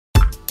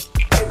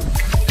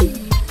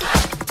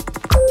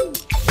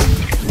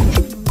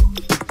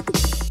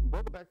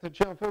to the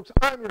channel, folks.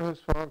 I'm your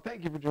host, FoG.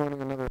 Thank you for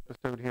joining another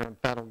episode here on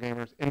FoG.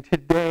 And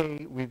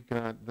today we've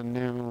got the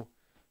new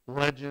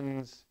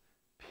Legends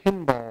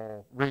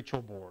Pinball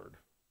Rachel board.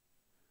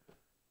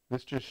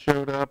 This just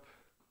showed up.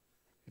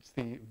 It's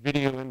the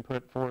video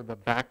input for the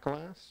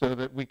Backglass so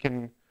that we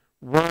can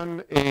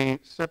run a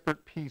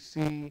separate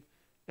PC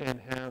and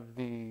have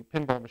the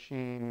pinball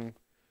machine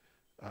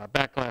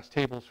Backglass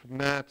tables from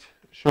that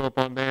show up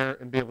on there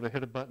and be able to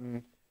hit a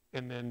button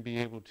and then be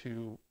able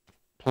to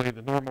play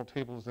the normal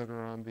tables that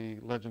are on the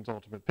Legends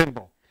Ultimate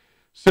Pinball.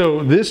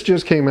 So this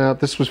just came out.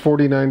 This was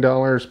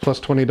 $49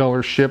 plus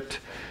 $20 shipped.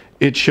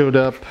 It showed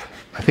up,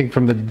 I think,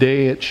 from the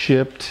day it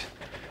shipped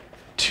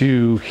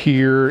to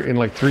here in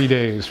like 3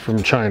 days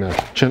from China,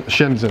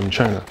 Shenzhen,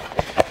 China.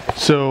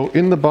 So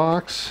in the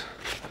box,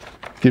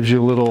 gives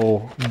you a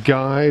little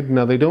guide.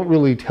 Now they don't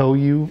really tell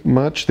you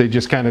much. They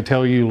just kind of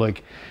tell you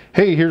like,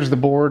 hey, here's the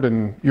board,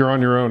 and you're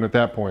on your own at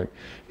that point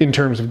in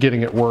terms of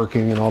getting it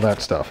working and all that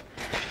stuff.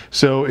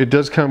 So it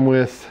does come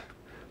with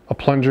a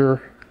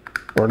plunger,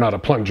 or not a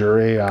plunger,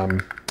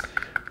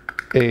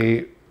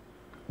 a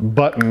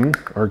button,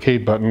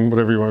 arcade button,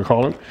 whatever you want to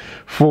call it,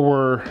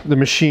 for the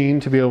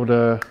machine to be able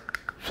to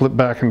flip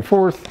back and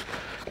forth,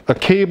 a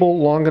cable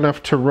long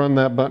enough to run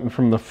that button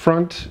from the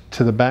front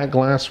to the back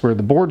glass where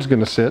the board's going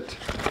to sit,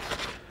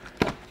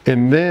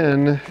 and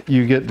then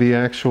you get the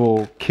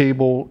actual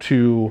cable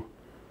to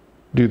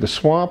do the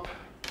swap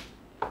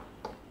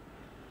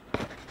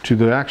to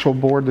the actual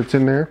board that's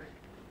in there.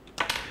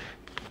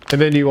 And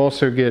then you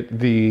also get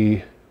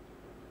the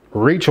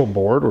Rachel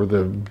board, or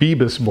the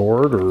VIBS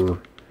board,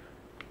 or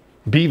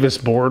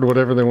VIBS board,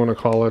 whatever they want to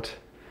call it.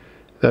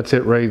 That's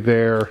it right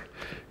there.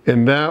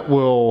 And that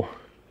will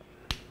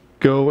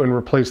go and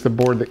replace the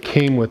board that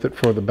came with it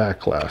for the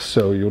Backglass.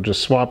 So you'll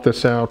just swap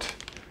this out.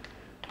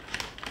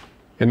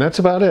 And that's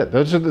about it.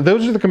 Those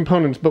are the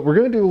components, but we're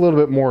going to do a little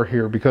bit more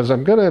here because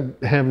I'm going to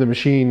have the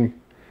machine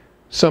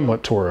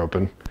somewhat tore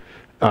open.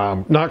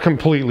 Not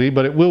completely,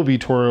 but it will be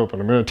tore open.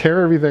 I'm going to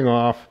tear everything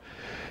off.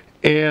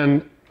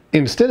 And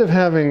instead of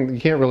having,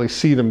 you can't really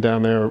see them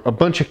down there, a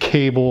bunch of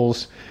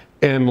cables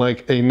and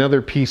like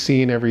another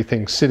PC and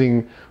everything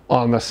sitting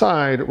on the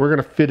side, we're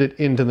going to fit it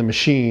into the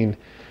machine.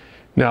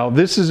 Now,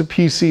 this is a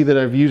PC that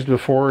I've used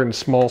before in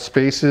small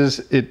spaces.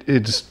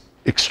 It's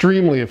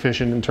extremely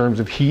efficient in terms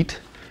of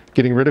heat,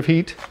 getting rid of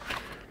heat.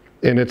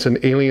 And it's an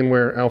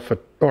Alienware Alpha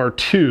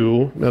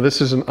R2. Now, this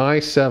is an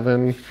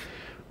i7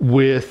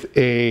 with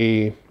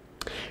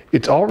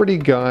it's already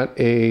got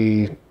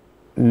a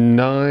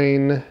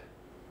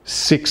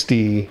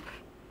 960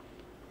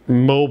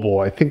 mobile,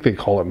 I think they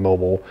call it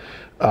mobile,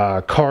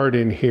 card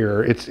in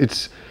here.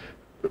 It's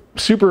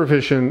super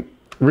efficient,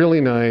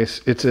 really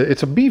nice. It's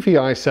a beefy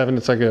i7.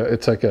 It's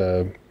like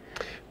a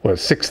what,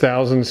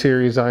 6000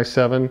 series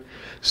i7.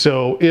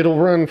 So it'll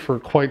run for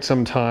quite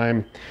some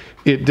time.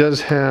 It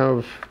does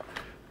have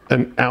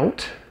an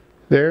out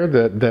there,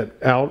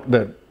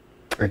 that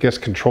I guess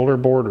controller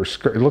board, or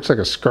it looks like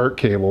a SCART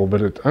cable,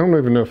 but I don't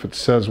even know if it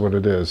says what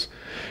it is.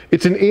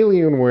 It's an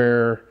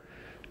Alienware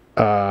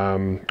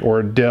or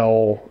a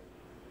Dell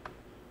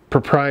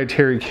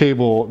proprietary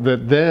cable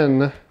that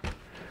then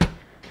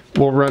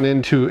will run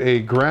into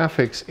a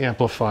graphics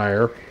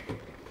amplifier.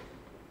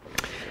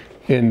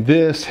 And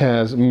this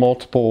has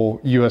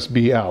multiple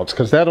USB outs,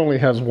 because that only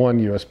has one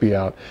USB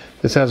out.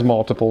 This has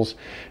multiples.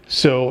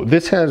 So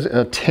this has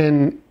a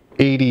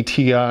 1080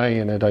 Ti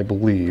in it, I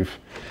believe.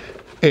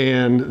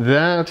 And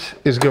that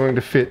is going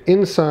to fit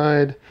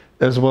inside,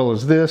 as well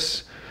as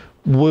this.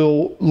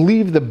 We'll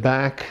leave the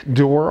back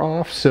door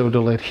off so to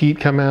let heat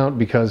come out,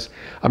 because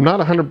I'm not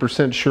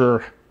 100%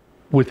 sure,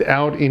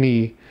 without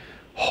any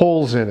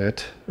holes in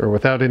it, or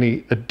without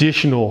any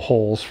additional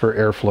holes for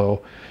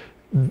airflow,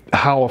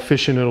 how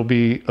efficient it'll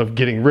be of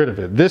getting rid of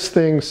it. This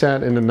thing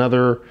sat in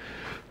another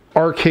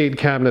arcade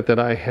cabinet that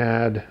I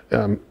had,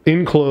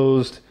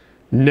 enclosed,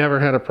 never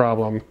had a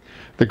problem.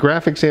 The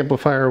graphics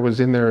amplifier was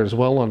in there as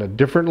well on a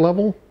different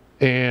level,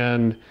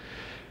 and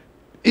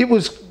it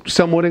was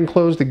somewhat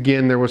enclosed.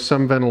 Again, there was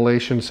some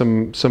ventilation,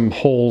 some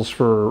holes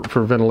for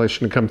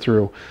ventilation to come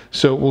through.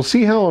 So we'll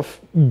see how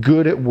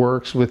good it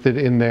works with it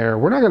in there.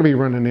 We're not going to be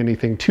running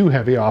anything too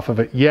heavy off of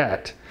it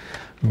yet,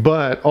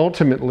 but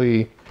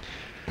ultimately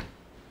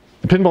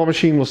the pinball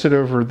machine will sit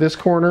over this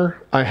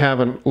corner. I have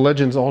a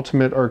Legends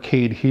Ultimate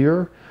arcade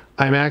here.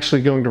 I'm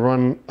actually going to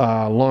run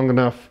long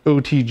enough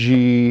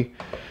OTG,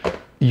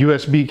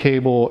 USB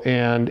cable,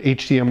 and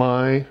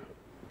HDMI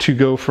to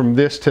go from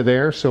this to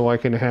there, so I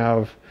can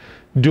have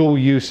dual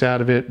use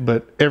out of it,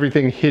 but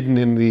everything hidden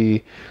in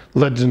the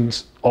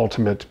Legends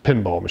Ultimate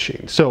pinball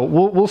machine. So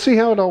we'll see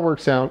how it all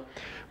works out.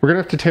 We're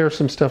gonna have to tear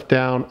some stuff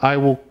down. I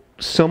will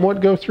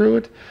somewhat go through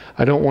it.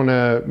 I don't want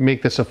to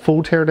make this a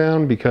full tear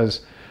down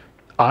because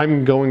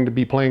I'm going to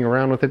be playing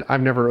around with it.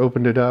 I've never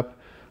opened it up.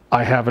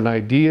 I have an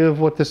idea of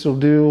what this will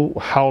do,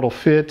 how it'll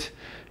fit,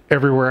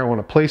 everywhere I want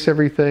to place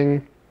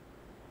everything.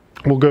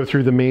 We'll go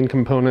through the main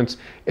components,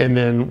 and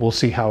then we'll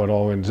see how it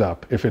all ends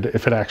up, if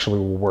it actually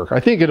will work. I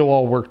think it'll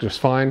all work just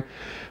fine.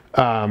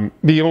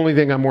 The only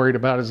thing I'm worried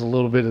about is a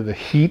little bit of the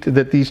heat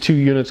that these two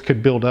units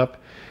could build up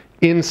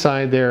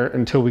inside there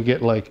until we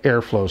get like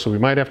airflow. So we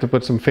might have to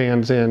put some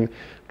fans in,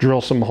 drill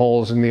some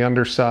holes in the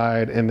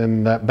underside and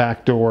then that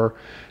back door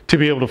to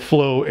be able to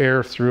flow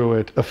air through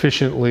it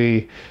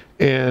efficiently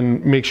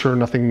and make sure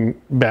nothing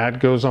bad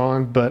goes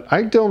on. But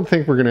I don't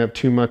think we're gonna have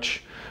too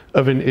much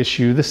of an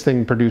issue. This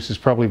thing produces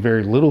probably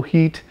very little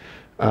heat.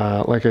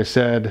 Like I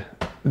said,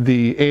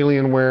 the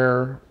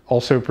Alienware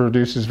also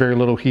produces very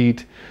little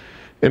heat.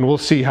 And we'll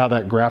see how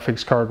that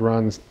graphics card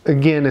runs.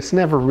 Again, it's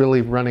never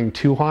really running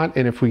too hot.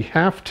 And if we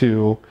have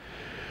to,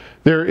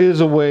 there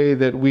is a way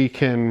that we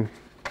can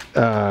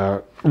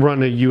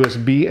run a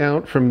USB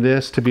out from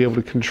this to be able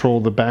to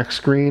control the back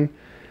screen.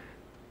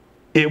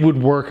 It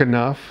would work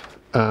enough.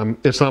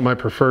 It's not my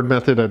preferred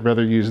method. I'd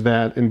rather use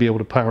that and be able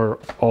to power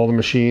all the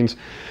machines.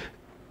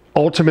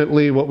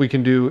 Ultimately, what we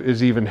can do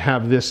is even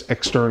have this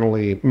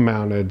externally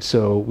mounted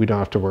so we don't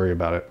have to worry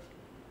about it.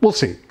 We'll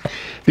see.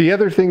 The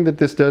other thing that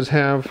this does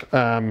have,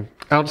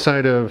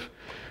 outside of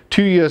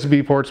two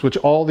USB ports, which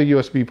all the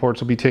USB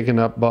ports will be taken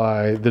up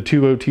by the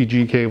two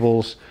OTG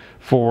cables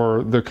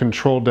for the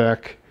control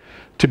deck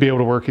to be able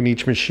to work in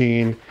each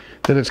machine.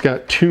 Then it's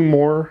got two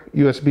more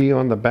USB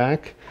on the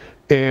back,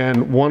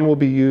 and one will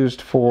be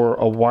used for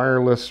a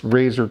wireless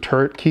Razer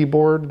turret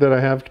keyboard that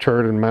I have,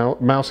 turret and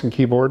mouse and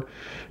keyboard.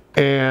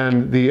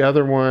 And the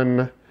other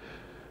one,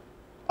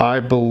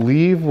 I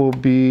believe, will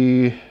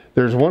be,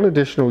 there's one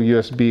additional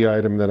USB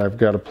item that I've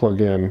got to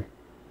plug in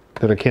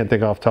that I can't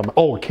think off the top of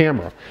my, oh, a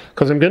camera.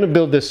 Because I'm going to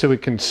build this so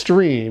it can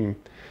stream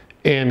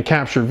and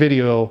capture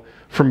video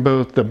from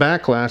both the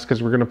Backglass,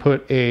 because we're going to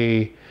put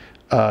a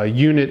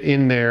unit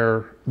in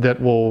there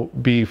that will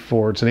be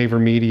for, it's an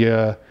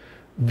AverMedia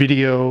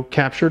video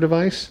capture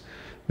device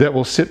that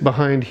will sit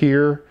behind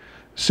here.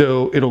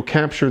 So it'll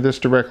capture this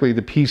directly.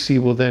 The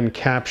PC will then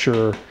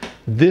capture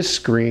this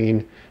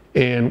screen,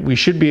 and we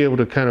should be able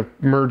to kind of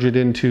merge it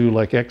into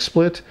like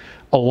XSplit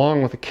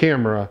along with the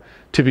camera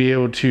to be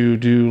able to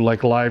do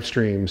like live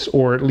streams,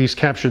 or at least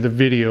capture the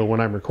video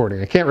when I'm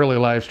recording. I can't really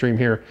live stream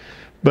here,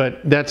 but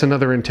that's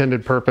another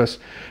intended purpose.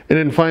 And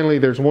then finally,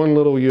 there's one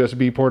little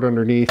USB port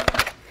underneath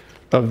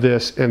of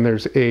this, and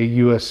there's a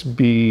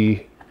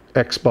USB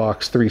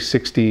Xbox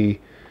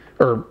 360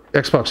 or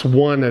Xbox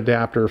One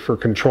adapter for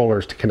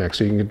controllers to connect.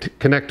 So you can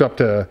connect up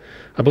to,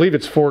 I believe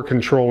it's 4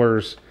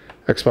 controllers,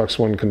 Xbox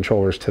One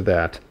controllers to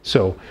that.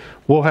 So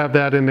we'll have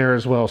that in there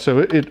as well. So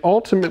it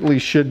ultimately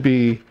should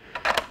be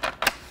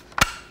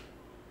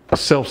a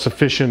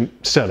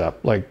self-sufficient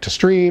setup, like to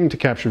stream, to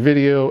capture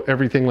video,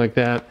 everything like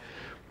that.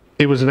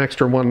 It was an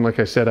extra one, like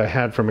I said, I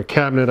had from a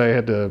cabinet. I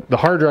had to, the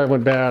hard drive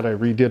went bad, I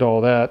redid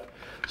all that.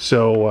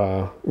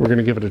 So we're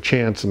gonna give it a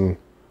chance and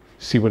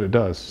see what it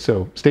does.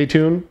 So stay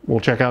tuned, we'll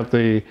check out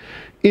the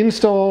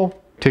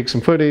install, take some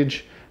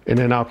footage, and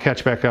then I'll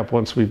catch back up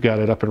once we've got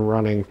it up and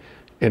running,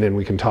 and then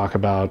we can talk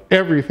about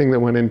everything that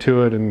went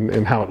into it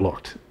and how it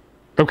looked.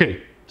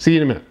 Okay, see you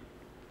in a minute.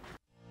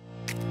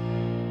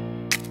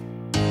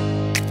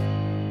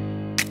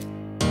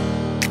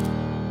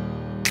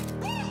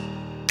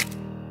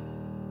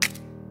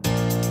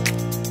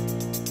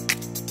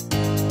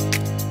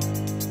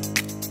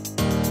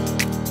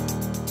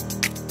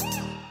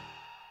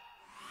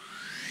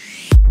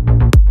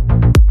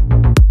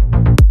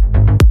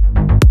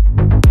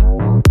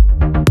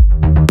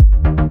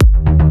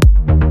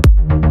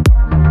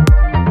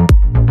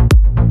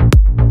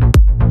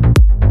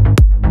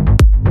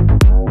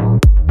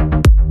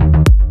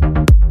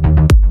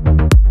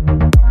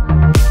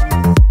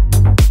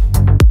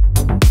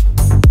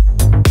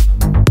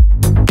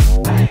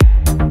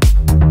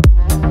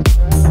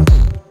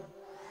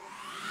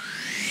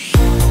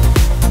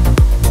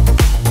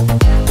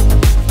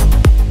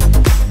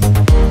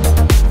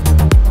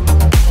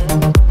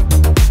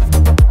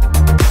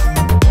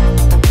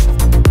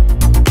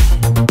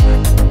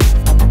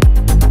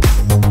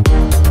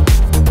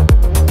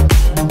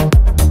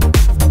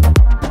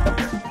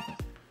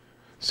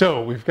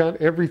 So we've got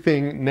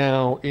everything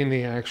now in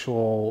the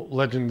actual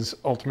Legends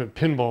Ultimate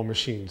Pinball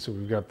machine. So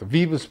we've got the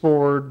VIBS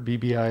board,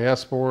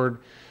 BBIS board.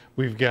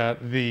 We've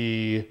got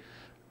the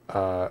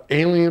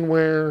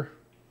Alienware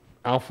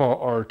Alpha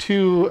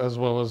R2, as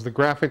well as the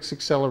graphics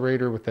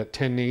accelerator with that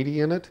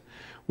 1080 in it.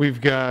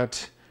 We've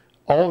got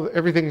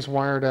everything's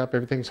wired up,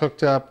 everything's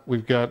hooked up.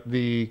 We've got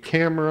the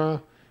camera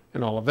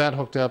and all of that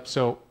hooked up.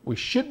 So we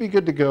should be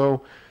good to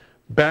go.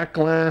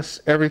 Backglass,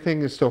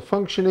 everything is still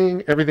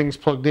functioning, everything's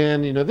plugged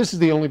in. You know, this is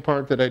the only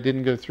part that I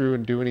didn't go through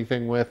and do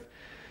anything with.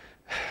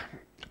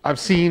 I've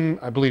seen,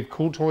 I believe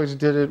Cool Toys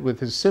did it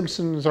with his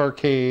Simpsons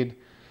arcade,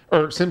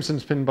 or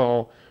Simpsons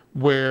Pinball,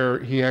 where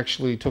he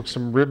actually took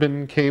some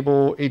ribbon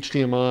cable,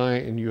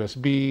 HDMI, and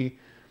USB.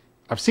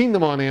 I've seen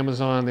them on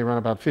Amazon. They run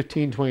about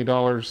 $15,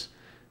 $20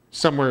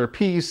 somewhere a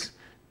piece,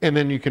 and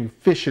then you can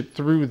fish it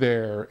through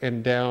there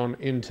and down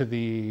into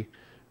the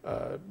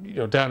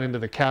down into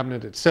the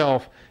cabinet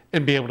itself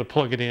and be able to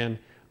plug it in.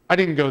 I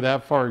didn't go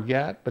that far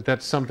yet, but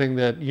that's something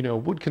that,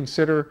 would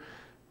consider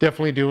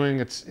definitely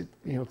doing.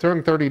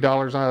 Throwing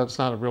 $30 on it, it's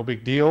not a real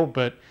big deal,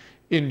 but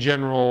in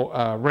general,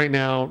 right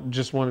now,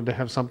 just wanted to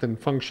have something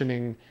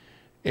functioning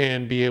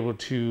and be able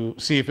to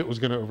see if it was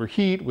going to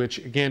overheat, which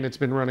again, it's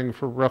been running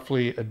for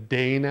roughly a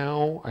day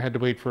now. I had to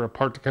wait for a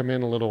part to come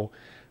in, a little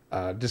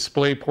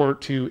display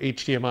port to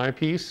HDMI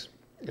piece,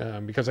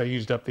 because I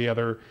used up the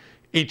other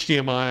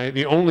HDMI,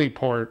 the only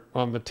port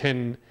on the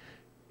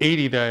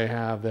 1080 that I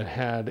have that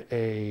had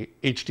a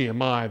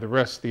HDMI. The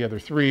rest, the other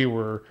three,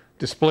 were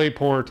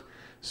DisplayPort.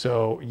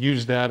 So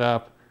used that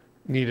up,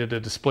 needed a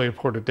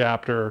DisplayPort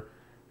adapter,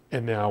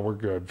 and now we're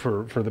good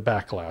for the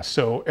Backglass.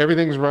 So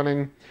everything's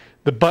running.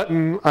 The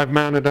button I've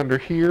mounted under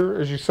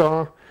here, as you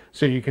saw,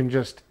 so you can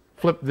just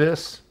flip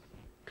this,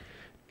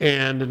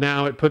 and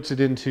now it puts it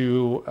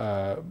into,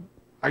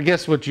 I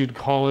guess what you'd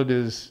call it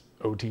is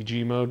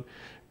OTG mode.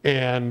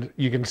 And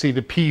you can see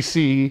the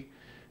PC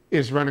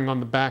is running on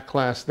the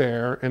Backglass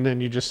there, and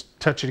then you just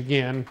touch it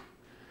again,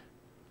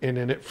 and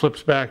then it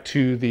flips back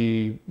to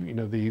the, you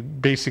know,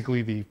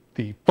 basically the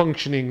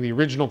functioning, the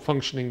original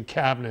functioning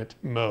cabinet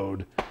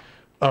mode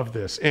of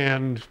this.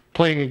 And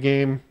playing a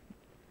game.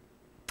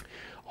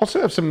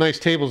 Also have some nice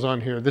tables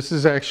on here. This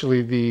is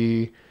actually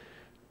the,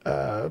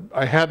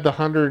 I had the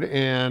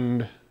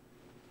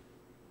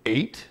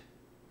 108,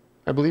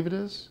 I believe it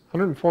is,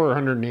 104 or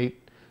 108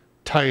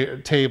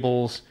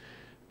 tables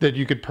that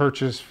you could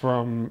purchase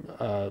from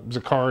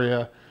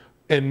Zakaria,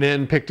 and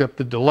then picked up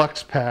the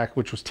deluxe pack,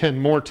 which was 10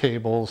 more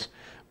tables,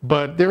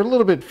 but they're a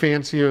little bit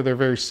fancier. They're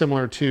very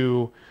similar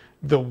to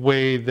the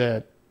way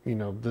that, you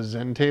know, the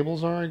Zen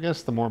tables are, I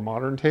guess, the more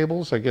modern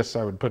tables. I guess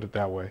I would put it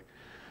that way.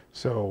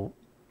 So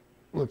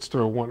let's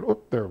throw one. Oh,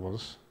 there it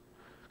was.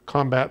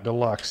 Combat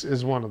Deluxe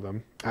is one of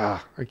them.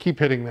 I keep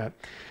hitting that.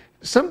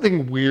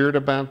 Something weird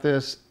about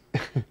this.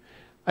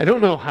 I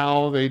don't know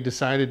how they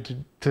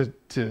decided to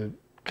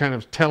kind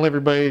of tell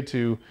everybody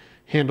to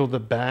handle the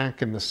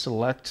back and the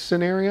select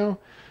scenario,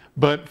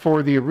 but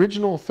for the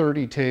original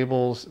 30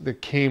 tables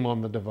that came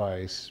on the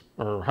device,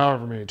 or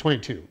however many,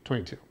 22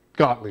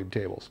 Gottlieb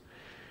tables,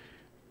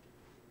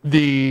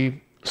 the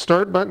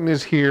start button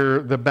is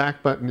here, the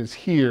back button is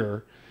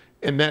here,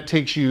 and that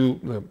takes you,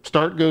 the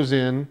start goes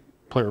in,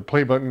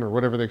 play button or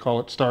whatever they call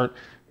it, start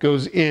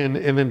goes in,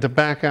 and then to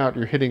back out,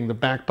 you're hitting the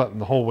back button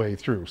the whole way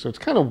through. So it's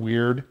kind of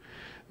weird.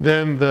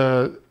 Then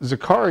the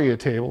Zakaria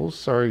tables,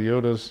 sorry,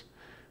 Yoda's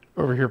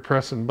over here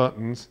pressing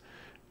buttons.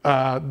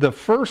 The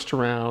first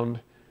round,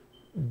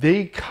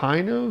 they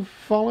kind of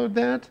followed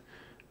that.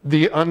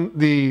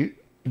 The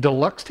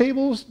deluxe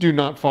tables do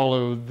not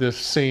follow this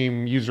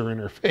same user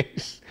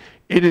interface.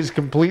 It is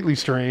completely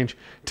strange.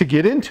 To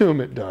get into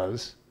them, it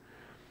does.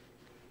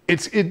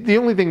 The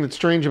only thing that's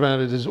strange about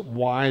it is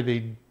why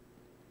they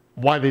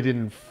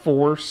didn't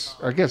force,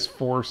 I guess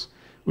force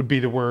would be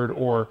the word,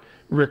 or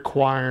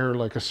require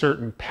like a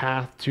certain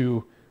path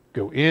to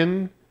go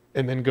in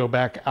and then go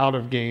back out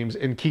of games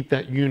and keep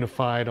that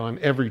unified on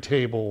every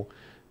table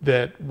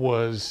that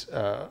was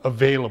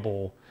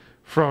available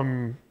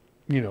from,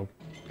 you know,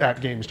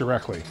 AtGames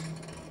directly.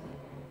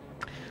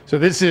 So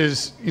this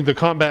is the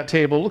combat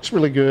table. Looks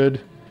really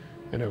good.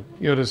 I know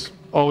Yoda's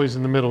always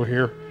in the middle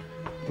here.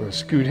 I'm going to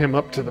scoot him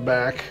up to the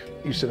back.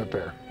 You sit up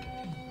there.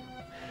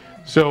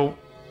 So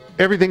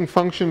everything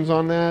functions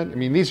on that. I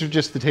mean, these are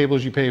just the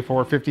tables you pay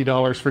for,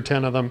 $50 for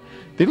 10 of them.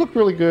 They look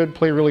really good,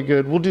 play really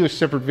good. We'll do a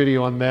separate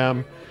video on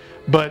them.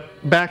 But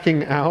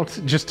backing out,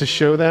 just to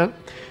show that,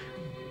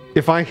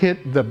 if I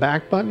hit the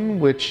back button,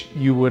 which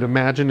you would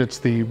imagine it's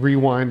the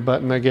rewind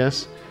button, I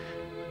guess,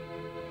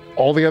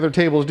 all the other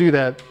tables do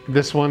that.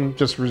 This one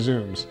just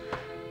resumes.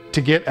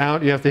 To get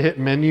out, you have to hit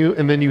menu,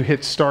 and then you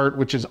hit start,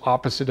 which is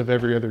opposite of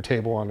every other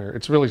table on there.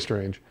 It's really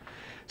strange.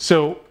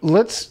 So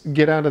let's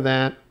get out of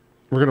that.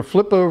 We're going to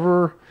flip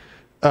over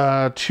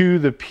to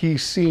the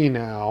PC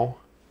now,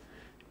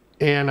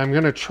 and I'm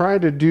going to try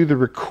to do the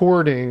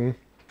recording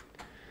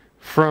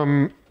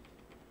from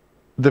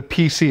the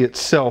PC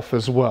itself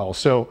as well.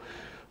 So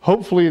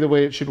hopefully the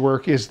way it should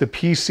work is the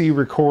PC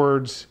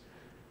records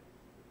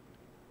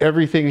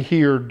everything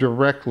here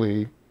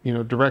directly, you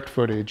know, direct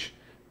footage,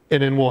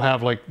 and then we'll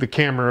have like the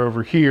camera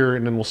over here,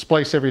 and then we'll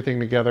splice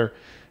everything together,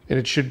 and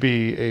it should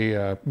be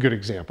a good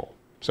example.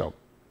 So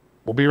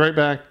we'll be right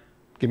back.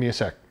 Give me a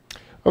sec.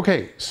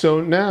 Okay, so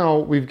now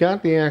we've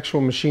got the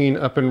actual machine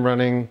up and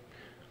running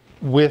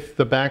with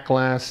the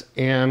Backglass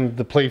and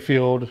the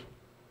playfield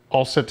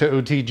all set to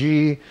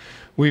OTG.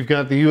 We've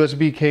got the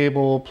USB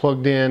cable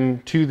plugged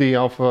in to the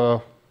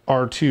Alpha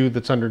R2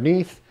 that's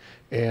underneath,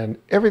 and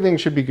everything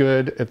should be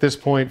good at this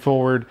point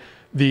forward.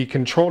 The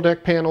control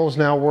deck panels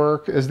now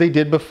work as they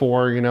did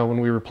before, you know, when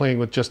we were playing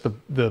with just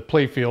the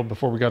playfield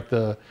before we got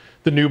the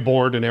new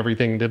board and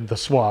everything, did the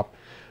swap.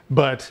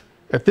 But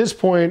at this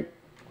point,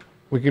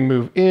 we can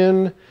move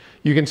in.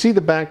 You can see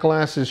the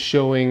Backglass is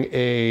showing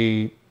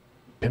a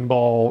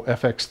Pinball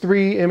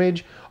FX3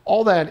 image.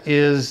 All that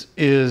is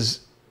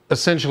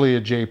essentially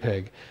a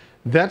JPEG.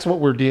 That's what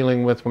we're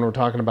dealing with when we're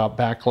talking about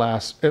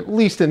Backglass, at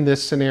least in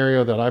this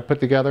scenario that I put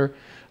together.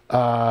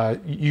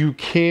 You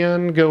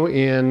can go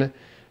in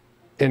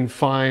and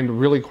find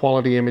really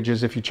quality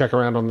images if you check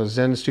around on the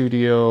Zen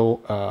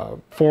Studio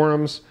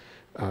forums.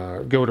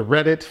 Go to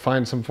Reddit,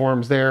 find some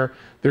forums there.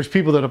 There's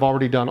people that have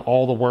already done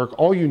all the work.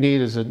 All you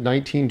need is a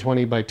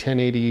 1920 by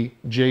 1080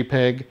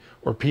 JPEG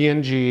or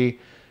PNG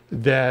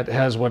that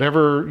has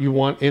whatever you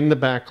want in the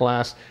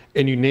backglass,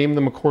 and you name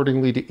them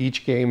accordingly to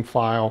each game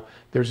file.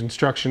 There's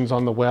instructions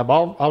on the web.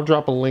 I'll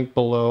drop a link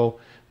below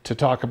to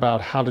talk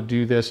about how to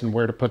do this and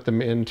where to put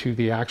them into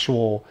the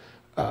actual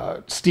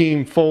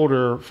Steam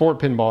folder for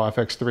Pinball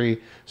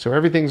FX3. So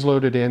everything's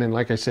loaded in, and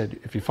like I said,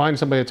 if you find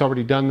somebody that's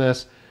already done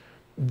this,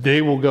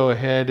 they will go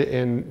ahead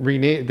and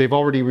rename. They've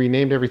already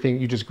renamed everything.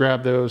 You just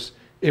grab those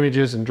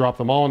images and drop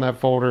them all in that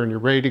folder, and you're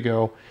ready to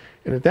go.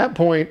 And at that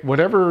point,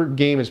 whatever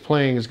game is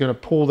playing is going to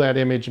pull that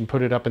image and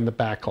put it up in the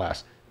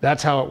backglass.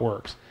 That's how it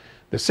works.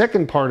 The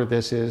second part of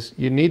this is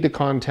you need to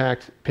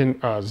contact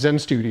Zen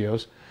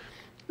Studios.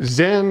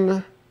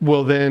 Zen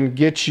will then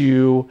get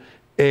you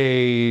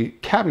a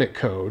cabinet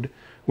code,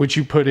 which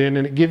you put in,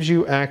 and it gives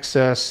you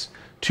access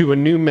to a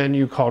new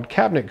menu called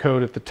cabinet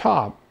code at the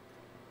top.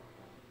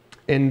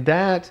 And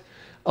that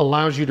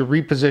allows you to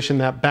reposition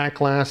that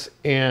backglass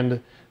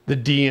and the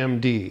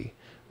DMD.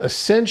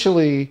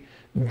 Essentially,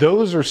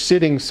 those are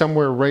sitting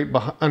somewhere right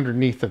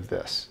underneath of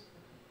this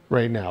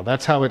right now.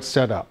 That's how it's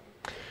set up.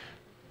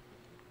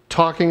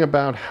 Talking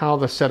about how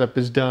the setup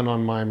is done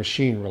on my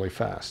machine really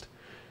fast.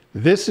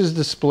 This is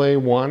display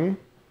 1.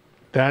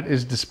 That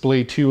is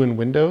display 2 in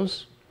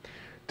Windows.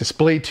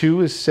 Display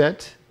 2 is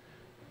set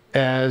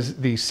as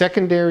the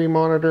secondary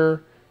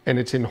monitor, and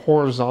it's in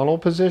horizontal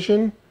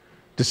position.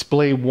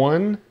 Display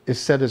 1 is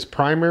set as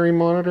primary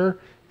monitor,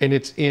 and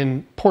it's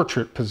in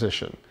portrait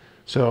position.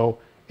 So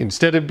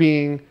instead of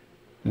being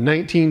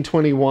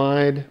 1920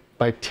 wide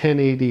by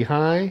 1080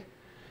 high,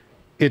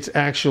 it's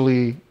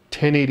actually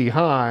 1080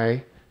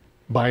 high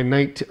by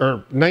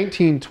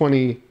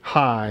 1920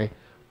 high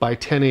by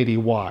 1080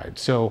 wide.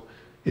 So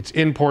it's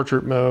in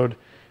portrait mode,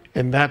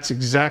 and that's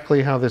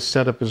exactly how this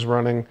setup is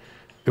running.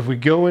 If we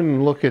go in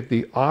and look at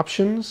the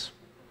options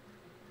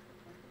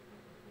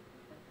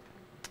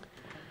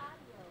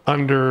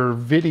under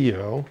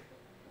video,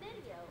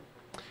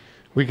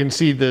 we can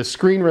see the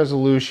screen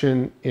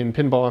resolution in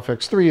Pinball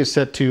FX3 is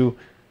set to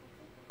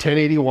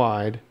 1080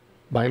 wide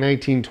by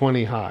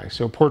 1920 high,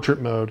 so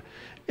portrait mode,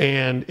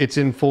 and it's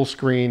in full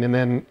screen. And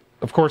then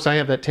of course I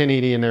have that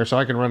 1080 in there, so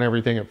I can run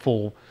everything at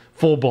full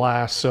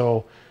blast.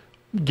 So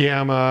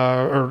VSync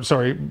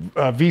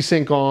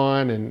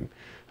on, and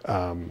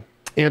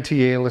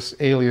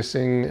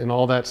anti-aliasing and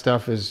all that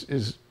stuff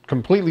is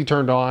completely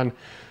turned on.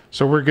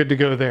 So we're good to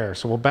go there.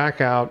 So we'll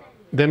back out.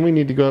 Then we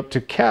need to go up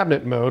to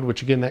cabinet mode,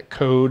 which again, that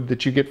code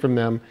that you get from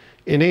them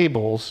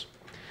enables.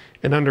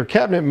 And under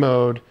cabinet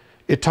mode,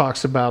 it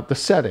talks about the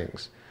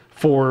settings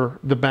for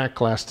the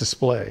backglass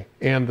display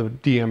and the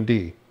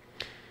DMD.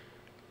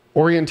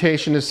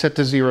 Orientation is set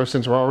to 0.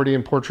 Since we're already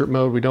in portrait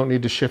mode, we don't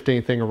need to shift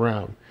anything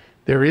around.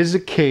 There is a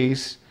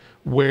case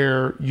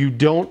where you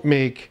don't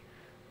make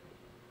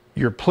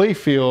your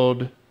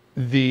playfield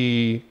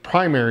the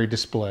primary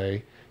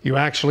display. You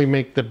actually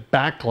make the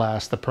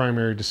backglass the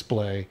primary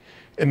display,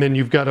 and then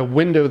you've got to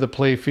window the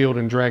playfield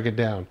and drag it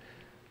down.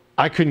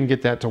 I couldn't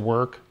get that to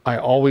work. I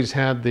always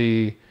had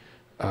the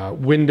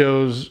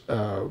Windows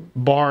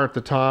bar at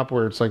the top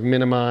where it's like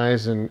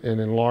minimize and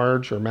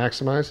enlarge or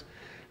maximize.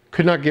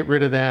 Could not get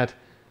rid of that.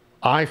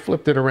 I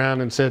flipped it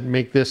around and said,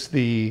 make this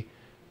the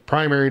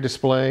primary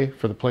display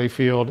for the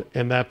playfield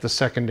and that the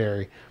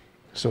secondary.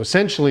 So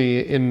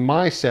essentially in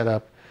my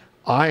setup,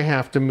 I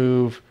have to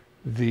move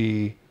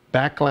the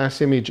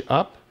backglass image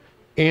up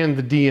and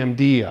the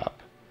DMD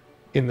up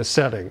in the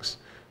settings.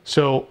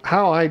 So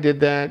how I did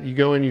that, you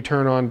go in, you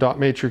turn on dot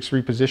matrix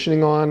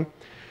repositioning on.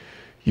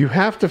 You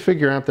have to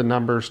figure out the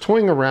numbers.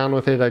 Toying around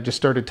with it, I just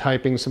started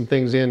typing some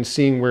things in,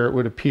 seeing where it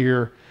would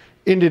appear.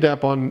 Ended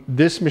up on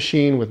this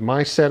machine with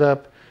my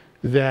setup,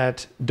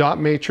 that dot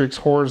matrix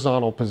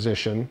horizontal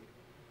position.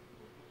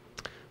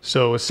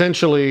 So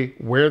essentially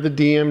where the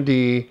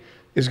DMD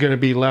is going to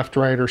be left,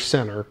 right, or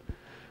center.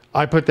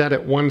 I put that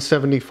at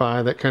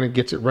 175. That kind of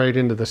gets it right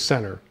into the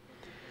center.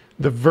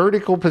 The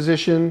vertical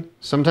position,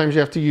 sometimes you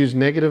have to use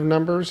negative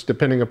numbers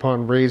depending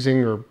upon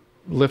raising or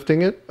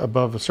lifting it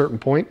above a certain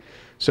point.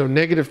 So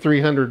negative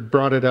 300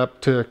 brought it up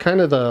to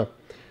kind of the,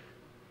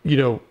 you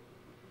know,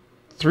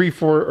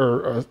 3/4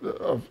 or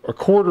a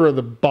quarter of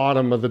the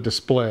bottom of the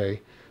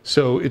display.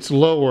 So it's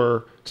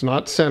lower, it's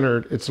not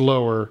centered, it's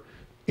lower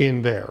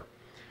in there.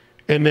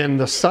 And then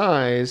the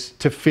size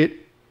to fit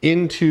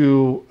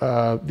into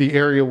the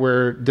area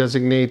where it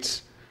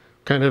designates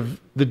kind of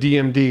the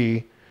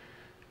DMD,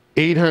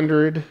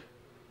 800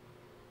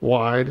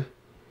 wide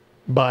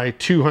by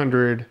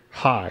 200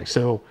 high.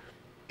 So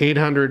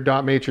 800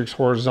 dot matrix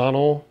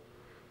horizontal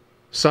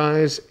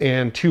size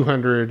and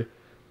 200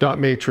 dot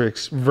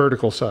matrix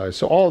vertical size.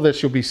 So all of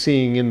this you'll be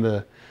seeing in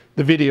the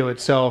video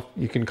itself.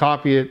 You can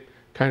copy it,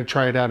 kind of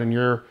try it out in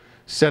your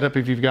setup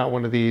if you've got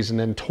one of these, and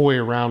then toy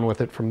around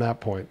with it from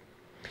that point.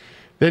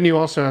 Then you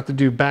also have to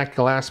do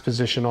backglass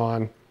position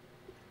on.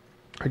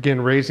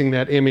 Again, raising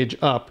that image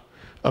up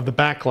of the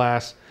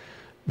backglass.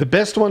 The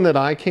best one that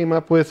I came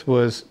up with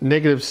was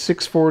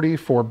 -640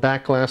 for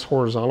backglass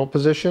horizontal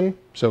position,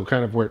 so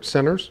kind of where it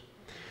centers,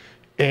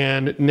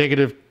 and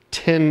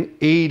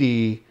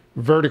 -1080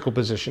 vertical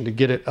position to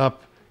get it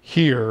up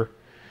here.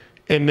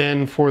 And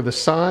then for the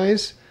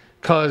size,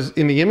 because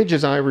in the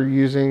images I'm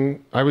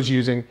using,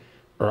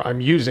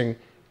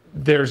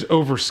 there's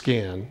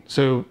overscan.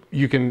 So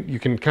you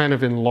can kind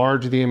of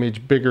enlarge the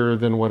image bigger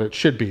than what it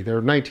should be.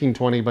 They're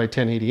 1920 by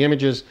 1080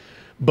 images,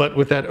 but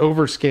with that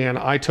overscan,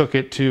 I took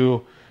it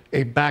to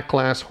a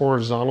backglass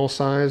horizontal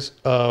size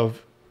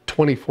of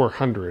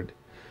 2400.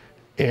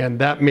 And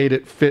that made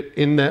it fit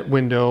in that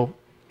window.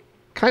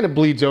 Kind of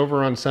bleeds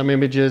over on some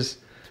images.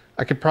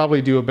 I could probably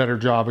do a better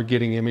job of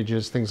getting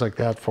images, things like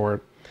that for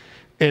it.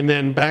 And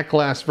then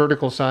backglass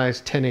vertical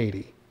size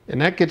 1080. And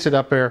that gets it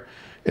up there.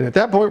 And at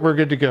that point, we're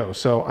good to go.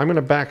 So I'm going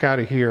to back out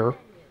of here.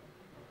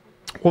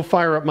 We'll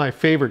fire up my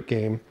favorite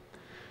game,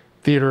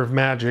 Theater of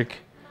Magic,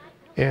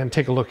 and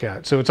take a look at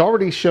it. So it's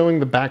already showing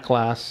the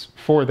backglass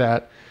for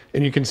that.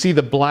 And you can see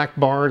the black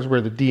bars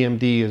where the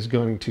DMD is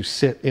going to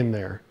sit in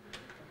there.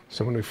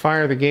 So when we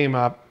fire the game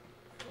up,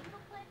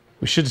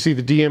 we should see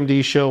the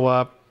DMD show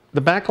up.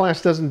 The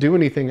backglass doesn't do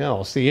anything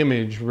else, the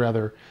image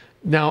rather.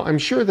 Now, I'm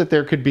sure that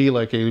there could be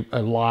like a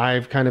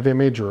live kind of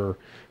image or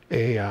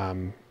a,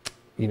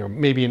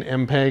 maybe an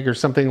MPEG or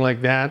something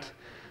like that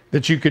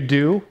you could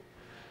do.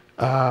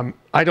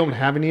 I don't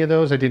have any of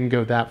those. I didn't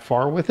go that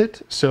far with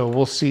it. So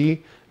we'll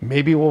see.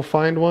 Maybe we'll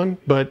find one.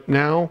 But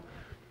now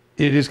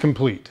it is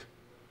complete.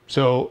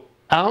 So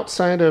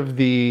outside of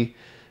the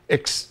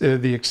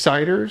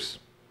exciters,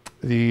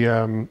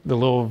 the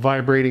little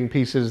vibrating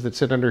pieces that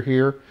sit under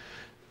here,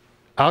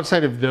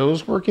 outside of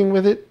those working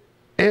with it,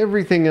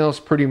 everything else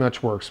pretty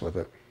much works with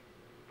it.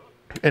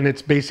 And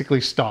it's basically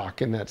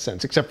stock in that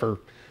sense, except for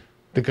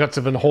the guts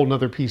of a whole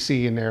nother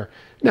PC in there.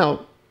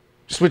 Now,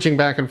 switching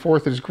back and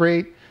forth is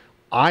great.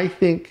 I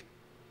think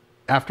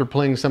after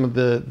playing some of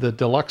the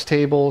deluxe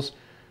tables,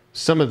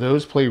 some of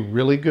those play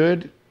really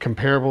good,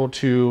 comparable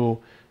to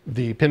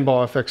the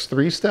Pinball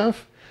FX3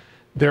 stuff.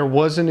 There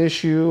was an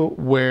issue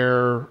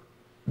where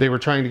they were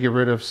trying to get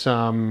rid of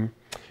some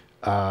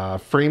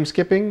frame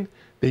skipping.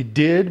 They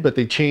did, but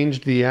they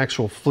changed the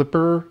actual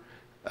flipper.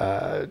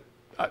 I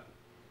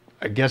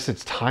guess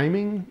it's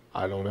timing.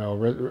 I don't know,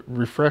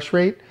 refresh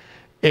rate.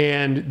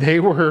 And they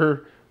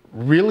were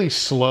really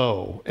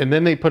slow. And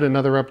then they put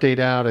another update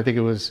out. I think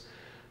it was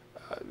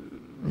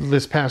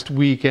this past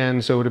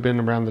weekend, so it would have been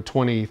around the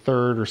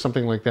 23rd or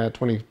something like that,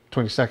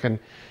 22nd.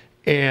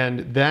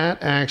 And that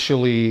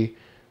actually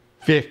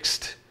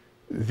fixed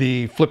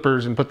the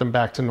flippers and put them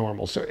back to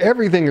normal. So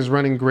everything is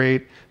running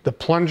great. The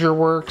plunger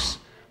works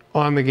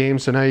on the game,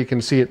 so now you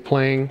can see it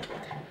playing.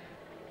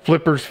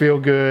 Flippers feel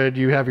good.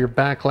 You have your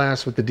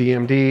backglass with the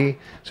DMD.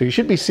 So you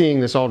should be seeing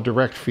this all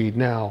direct feed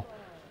now.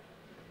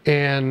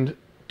 And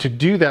to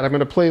do that, I'm going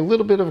to play a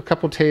little bit of a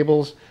couple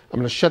tables. I'm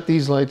going to shut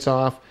these lights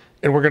off,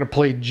 and we're going to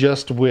play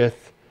just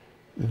with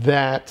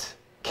that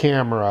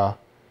camera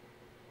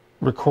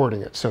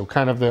recording it. So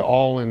kind of the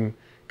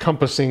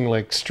all-encompassing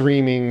like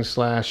streaming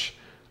slash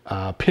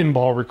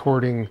pinball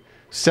recording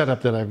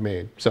setup that I've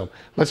made. So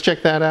let's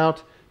check that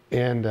out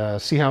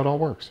and see how it all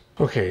works.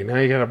 Okay, now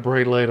you got a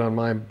bright light on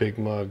my big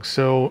mug.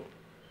 So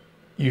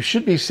you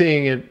should be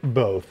seeing it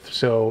both.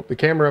 So the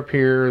camera up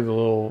here, the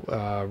little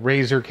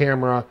Razer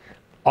camera,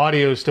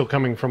 audio is still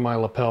coming from my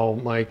lapel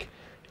mic.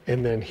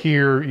 And then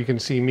here you can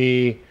see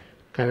me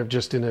kind of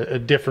just in a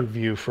different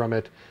view from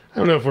it. I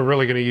don't know if we're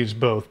really going to use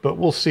both, but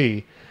we'll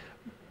see.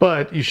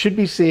 But you should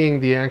be seeing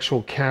the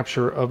actual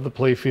capture of the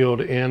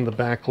playfield and the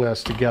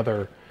backglass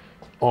together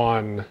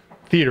on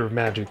Theater of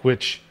Magic,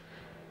 which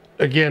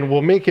again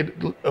will make it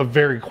a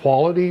very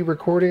quality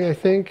recording, I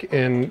think.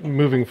 And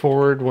moving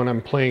forward, when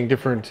I'm playing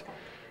different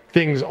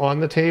things on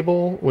the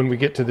table, when we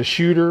get to the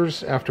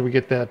shooters, after we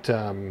get that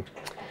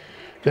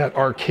that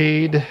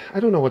arcade,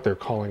 I don't know what they're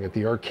calling it,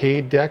 the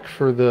arcade deck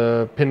for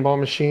the pinball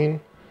machine,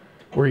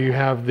 where you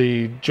have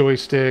the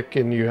joystick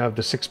and you have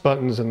the 6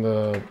 buttons and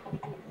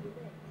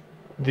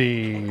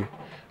the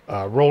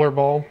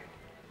rollerball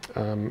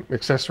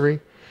accessory.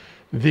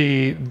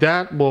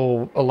 That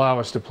will allow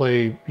us to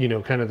play,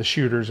 kind of the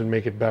shooters and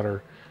make it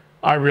better.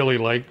 I really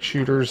like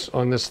shooters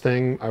on this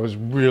thing. I was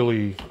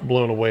really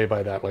blown away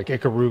by that. Like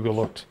Ikaruga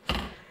looked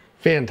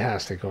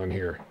fantastic on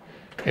here.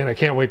 And I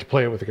can't wait to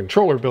play it with a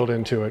controller built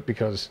into it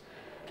because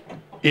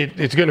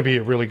it's going to be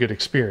a really good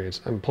experience.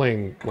 I'm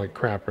playing like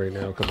crap right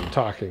now because I'm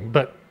talking,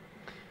 but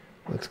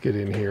let's get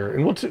in here.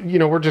 And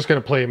we're just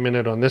going to play a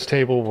minute on this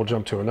table. We'll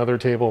jump to another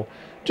table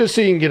just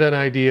so you can get an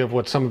idea of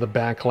what some of the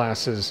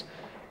backglasses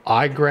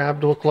I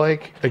grabbed look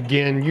like.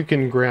 Again, you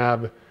can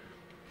grab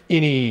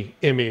any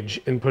image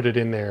and put it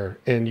in there,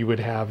 and you would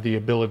have the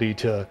ability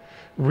to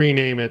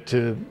rename it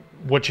to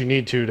what you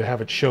need to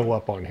have it show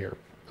up on here.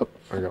 Oh,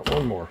 I got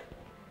one more.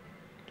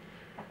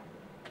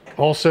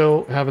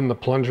 Also, having the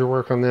plunger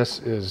work on this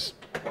is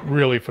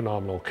really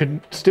phenomenal.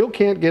 Still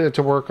can't get it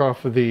to work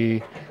off of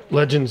the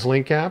Legends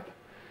Link app,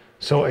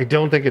 so I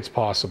don't think it's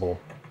possible.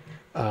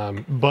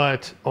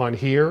 But on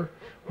here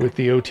with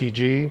the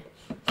OTG,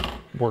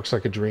 works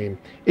like a dream.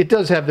 It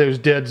does have those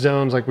dead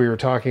zones like we were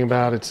talking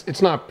about.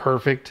 It's not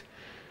perfect.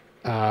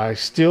 I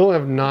still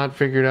have not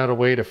figured out a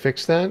way to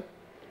fix that,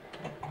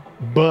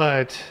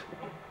 but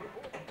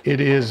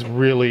it is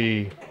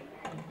really,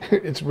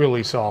 it's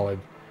really solid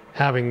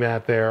having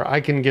that there.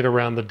 I can get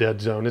around the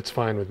dead zone. It's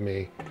fine with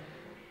me.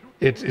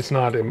 It's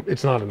not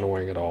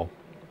annoying at all.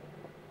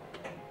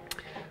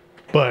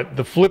 But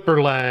the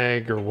flipper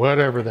lag or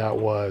whatever that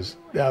was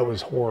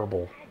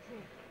horrible.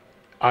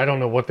 I don't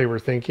know what they were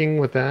thinking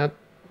with that.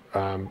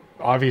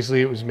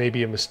 Obviously, it was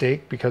maybe a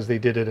mistake because they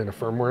did it in a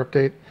firmware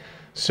update.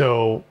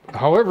 So,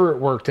 however it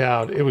worked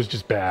out, it was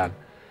just bad.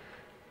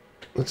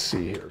 Let's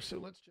see here. So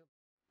let's jump.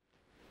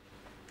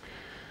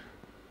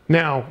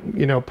 Now,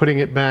 you know, putting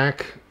it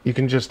back, you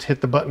can just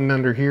hit the button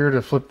under here to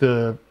flip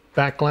the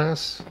back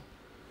glass,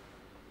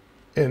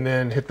 and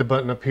then hit the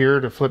button up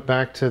here to flip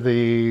back to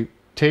the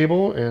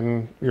table,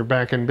 and you're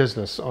back in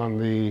business on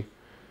the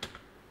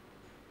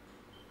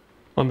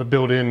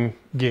built-in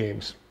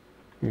games.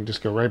 You can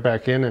just go right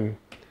back in and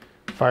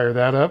fire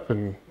that up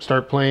and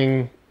start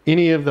playing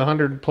any of the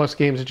 100+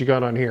 games that you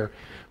got on here,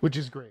 which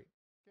is great.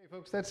 Okay,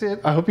 folks, that's it.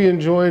 I hope you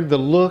enjoyed the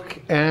look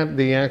at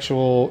the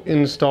actual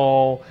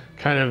install,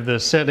 kind of the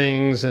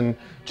settings, and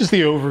just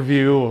the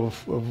overview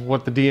of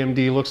what the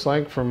DMD looks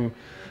like from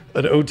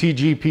an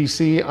OTG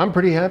PC. I'm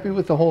pretty happy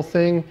with the whole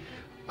thing.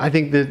 I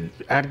think that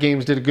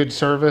AtGames did a good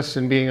service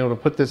in being able to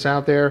put this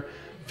out there.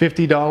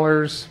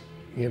 $50,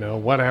 you know,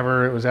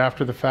 whatever, it was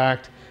after the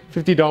fact.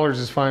 $50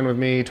 is fine with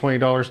me,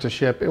 $20 to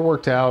ship. It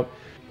worked out.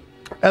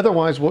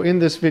 Otherwise, we'll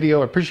end this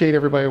video. I appreciate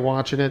everybody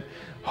watching it.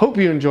 Hope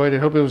you enjoyed it.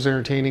 Hope it was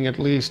entertaining at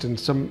least,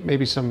 and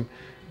maybe some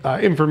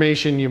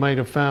information you might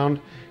have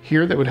found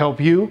here that would help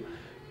you.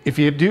 If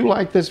you do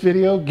like this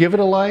video, give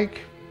it a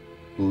like,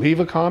 leave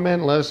a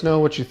comment, let us know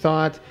what you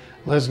thought.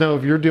 Let us know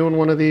if you're doing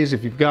one of these,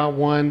 if you've got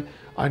one.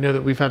 I know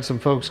that we've had some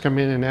folks come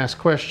in and ask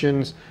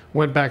questions,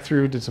 went back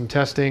through, did some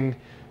testing,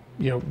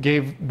 you know,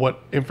 gave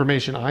what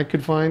information I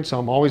could find, so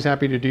I'm always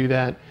happy to do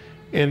that.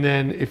 And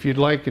then if you'd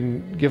like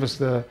and give us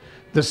the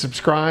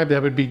subscribe,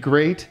 that would be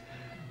great.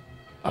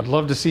 I'd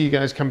love to see you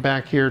guys come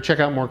back here, check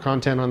out more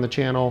content on the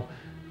channel.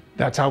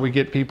 That's how we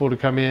get people to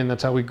come in,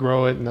 that's how we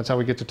grow it, and that's how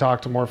we get to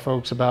talk to more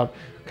folks about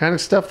kind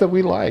of stuff that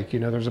we like. You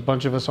know, there's a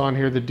bunch of us on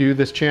here that do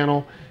this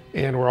channel,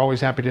 and we're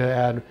always happy to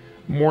add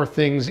more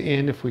things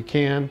in if we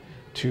can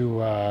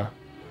to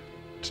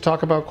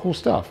talk about cool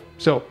stuff.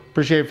 So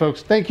appreciate it,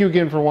 folks. Thank you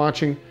again for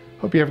watching.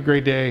 Hope you have a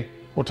great day.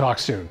 We'll talk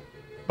soon.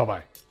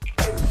 Bye-bye.